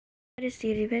Just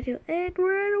see the video, and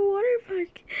we're at a water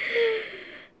park.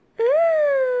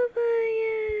 Oh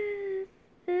my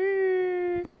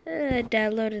god! I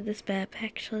downloaded this map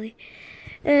actually,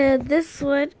 and this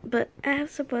one, but I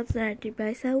have some ones that I did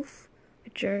myself,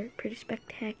 which are pretty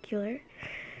spectacular.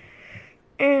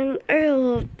 And I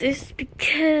love this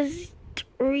because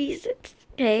reasons.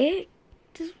 Hey,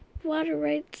 there's water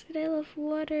rights, and I love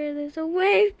water. There's a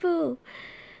wave pool.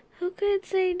 Who could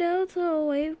say no to a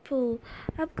wave pool?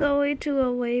 I'm going to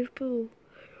a wave pool.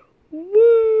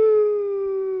 Woo!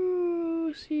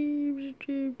 Seems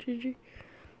to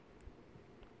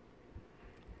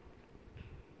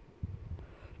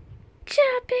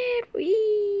jump in,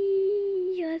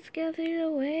 wee! Let's go through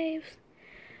the waves.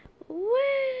 Well,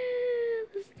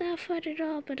 it's not fun at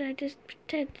all, but I just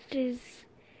pretend it is.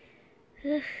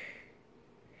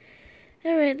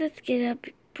 Alright, let's get up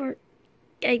before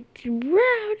I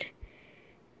drown.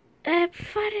 I'm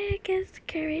fighting against the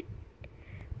current,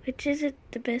 which isn't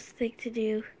the best thing to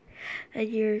do. And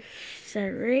you're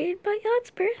celebrated by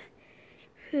God's birth.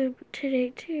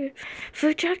 Today too.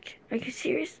 Food truck? Are you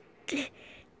serious? I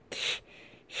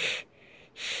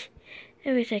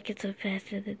wish I could swim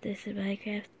faster than this in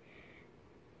Minecraft.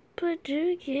 But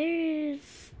who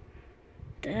cares?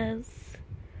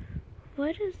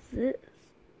 What is this?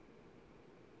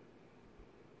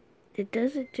 It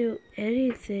doesn't do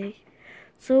anything.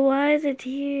 So why is it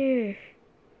here?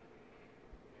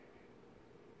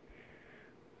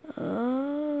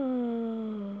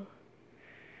 Oh.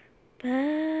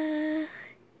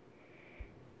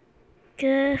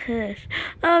 Gosh.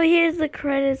 Oh, here's the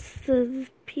credits to the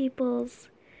peoples.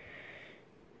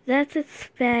 That's in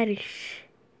Spanish.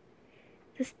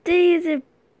 The thing is in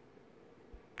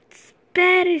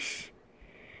Spanish.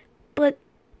 But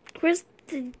where's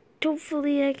the...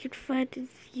 Hopefully I can find his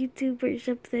YouTube or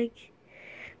something.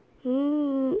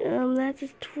 That's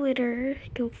his Twitter.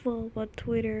 Go follow him on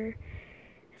Twitter.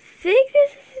 I think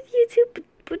this is his YouTube, but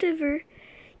whatever. You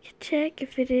can check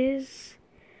if it is.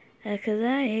 Cause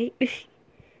I ain't. For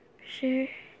sure.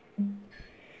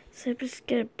 So I'm just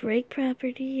gonna break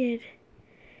property and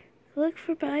look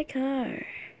for my car.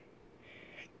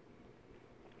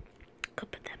 Go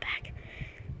put that back.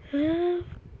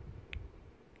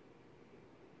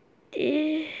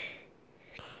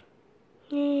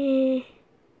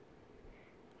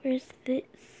 Where's this?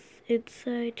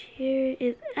 Inside here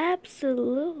is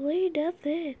absolutely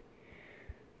nothing.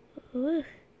 Ooh.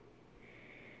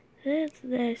 That's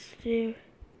nice too.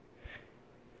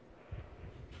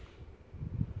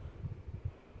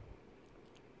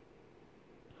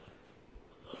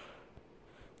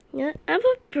 Yeah, I'm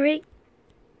gonna break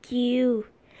you.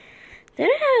 Then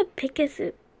I have a pick us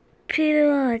a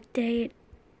pillow all day.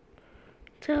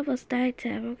 It's almost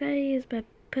nighttime. I'm gonna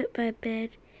put my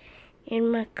bed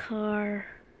in my car,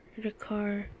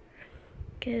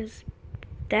 cause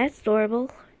that's normal.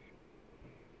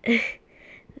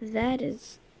 That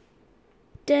is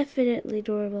definitely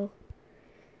normal.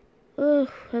 Oh,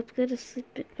 I'm gonna sleep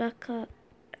in my car.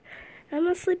 I'm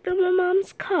gonna sleep in my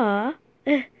mom's car.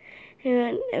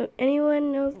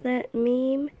 Anyone knows that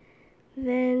meme?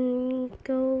 Then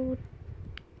go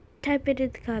type it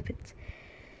in the comments.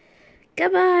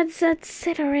 Come on,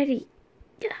 sunset already.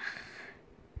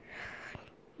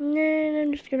 Then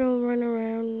I'm just gonna run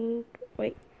around.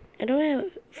 Wait, I don't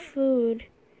have food.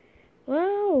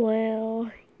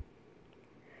 Well.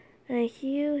 A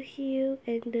hew,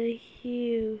 and a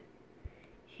hew.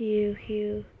 Do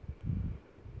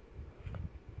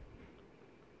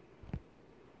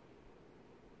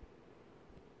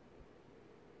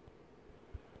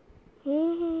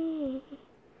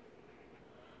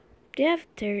you have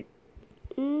dirt?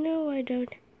 No, I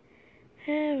don't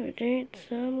have dirt,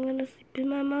 so I'm gonna sleep in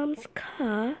my mom's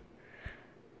car.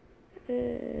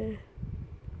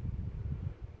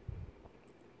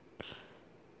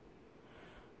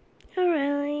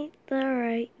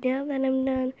 Alright, now that I'm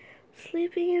done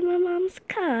sleeping in my mom's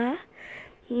car,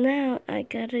 now I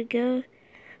gotta go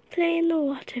play in the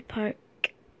water park.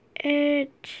 And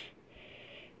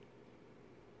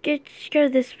let's go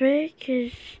this way,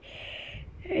 cause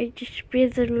I just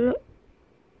breathed a lot.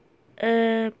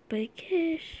 My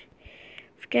gosh.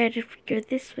 Forgot to go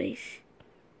this way.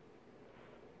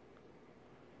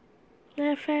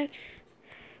 Matter of fact,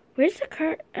 where's the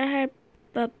car I had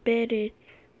abandoned?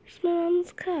 Where's my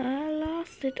mom's car? I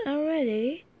lost it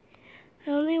already. I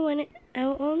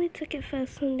only took it for a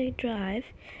Sunday drive,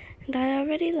 and I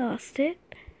already lost it.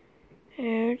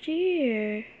 Oh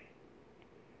dear.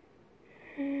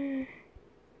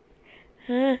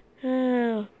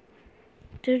 Oh.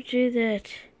 Don't do that.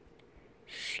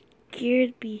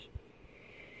 Scared me.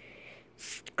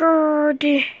 Scared.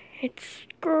 It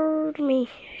scared me.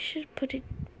 I should put it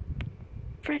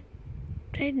front.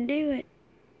 I knew it.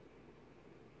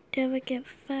 Never get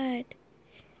fired.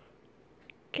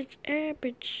 Cause I've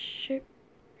been shit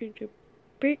in the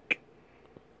brick.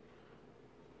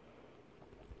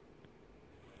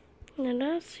 And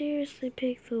I'll seriously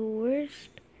pick the worst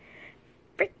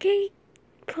freaking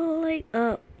play.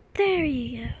 Oh, there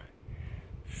you go.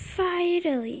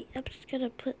 Finally, I'm just gonna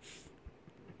put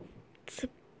some.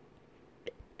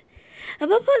 I'm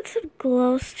gonna put some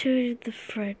gloss to it in the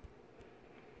front.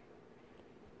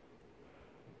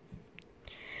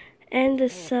 And the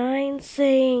sign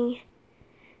saying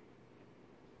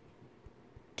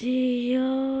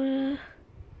Diona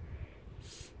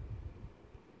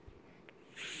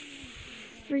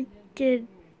freaking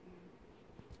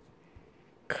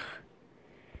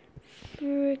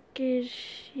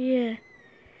yeah.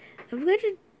 I'm gonna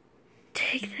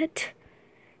take that.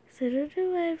 So I don't know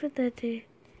why I put that there.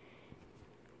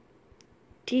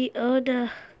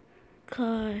 Diona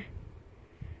car.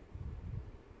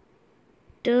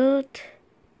 Don't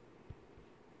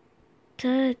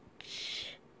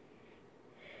touch.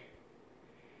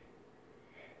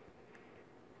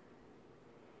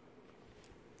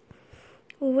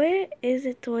 Where is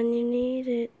it when you need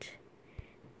it?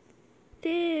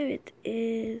 There it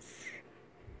is.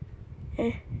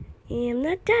 I'm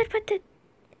not done with it.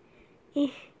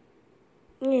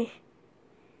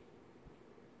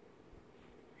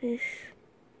 This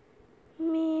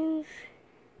means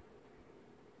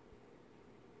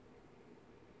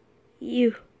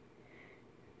you.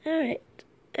 Alright,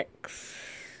 X.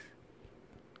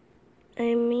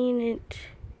 I mean it.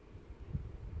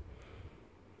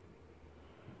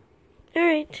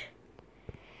 Alright.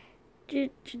 Do.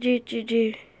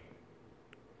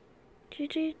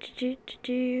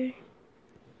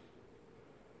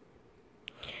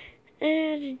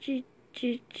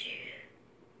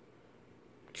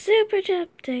 Super job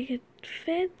taking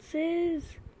fences.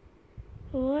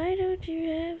 Why don't you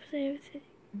have everything?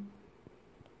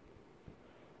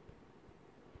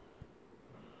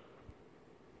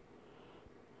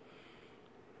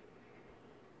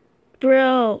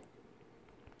 Bro.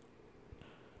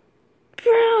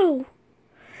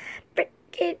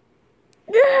 Freaking.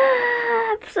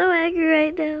 I'm so angry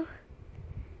right now.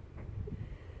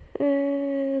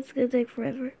 It's gonna take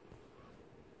forever.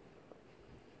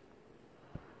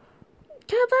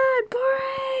 Come on,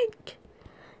 break!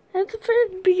 At the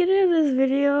very beginning of this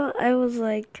video, I was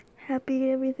like happy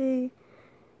and everything.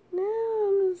 Now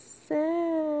I'm sad.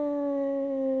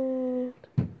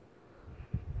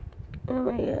 Oh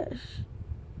my gosh.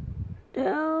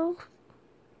 Now,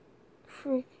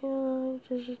 freaking,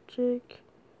 there's a jig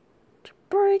to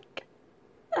break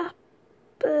up.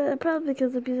 Probably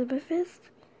because I'm using my fist.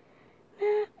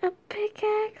 Now, a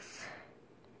pickaxe.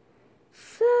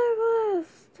 So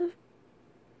close to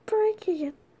breaking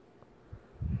it.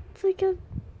 It's like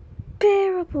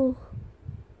unbearable.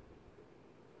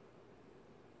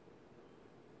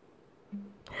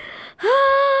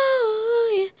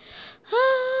 Hallelujah,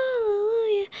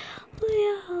 hallelujah,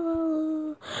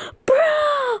 hallelujah.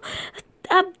 Bro,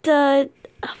 I'm done.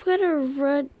 I'm gonna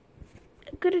run.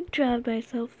 I'm gonna drown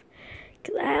myself.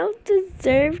 Cause I don't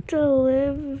deserve to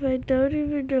live if I don't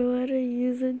even know how to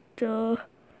use a door.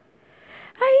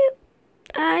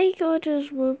 I got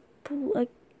this whirlpool. I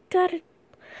got it.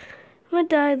 I'm gonna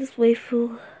die this way,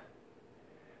 fool.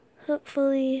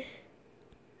 Hopefully.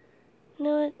 You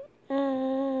know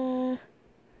what?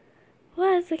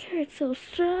 Why is the carrot so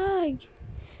strong?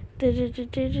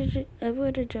 I'm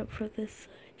gonna jump from this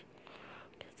side.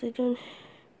 Because I don't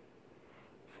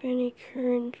have any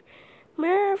current.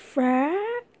 Matter of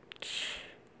fact,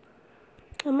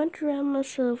 I'm gonna drown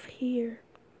myself here.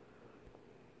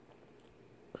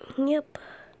 Yep.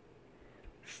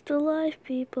 Still alive,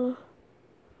 people.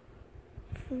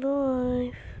 Still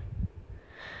alive.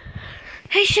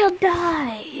 I shall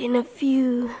die in a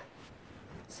few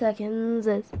seconds,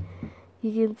 as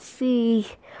you can see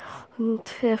on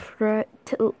top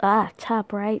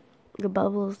right, the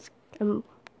bubbles. I'm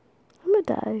gonna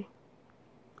die.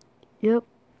 Yep.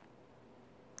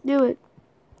 Do it.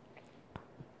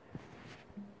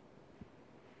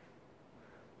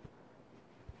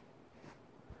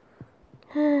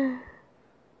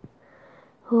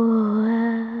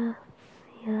 Oh,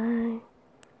 yeah.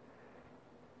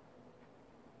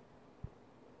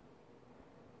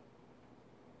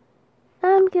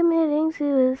 I'm committing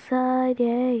suicide,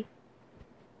 yay.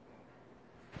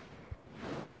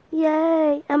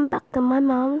 Yay, I'm back in my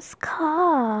mom's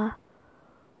car.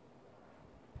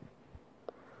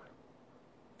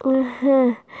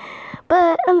 But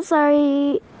I'm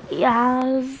sorry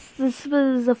Yeah, this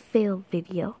was a fail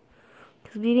video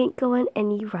because we didn't go on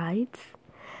any rides.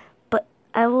 But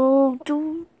I will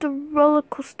do the roller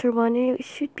coaster one, and it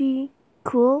should be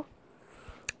cool.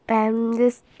 And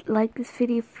just like this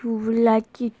video if you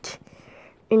like it,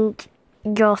 and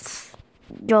just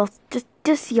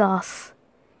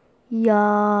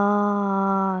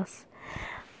yas.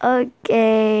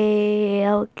 Okay.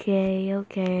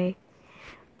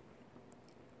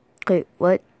 Wait,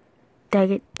 what?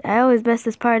 Dang it! I always mess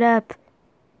this part up.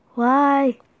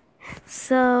 Why?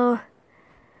 So,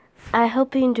 I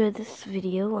hope you enjoyed this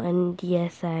video, and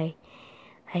yes, I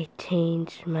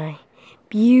changed my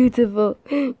beautiful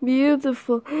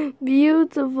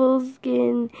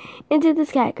skin into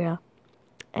this cat girl.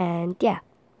 And yeah,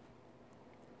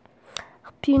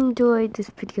 hope you enjoyed this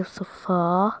video so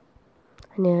far.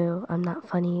 I know I'm not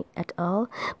funny at all,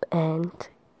 and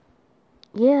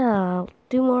yeah, I'll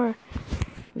do more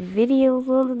videos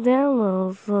on the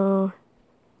download, so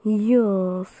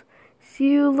yes.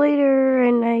 See you later,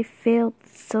 and I failed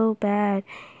so bad.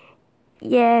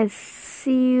 Yes,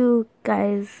 see you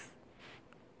guys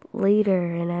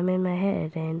later, and I'm in my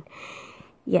head, and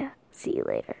yeah, see you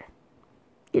later.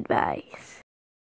 Goodbye.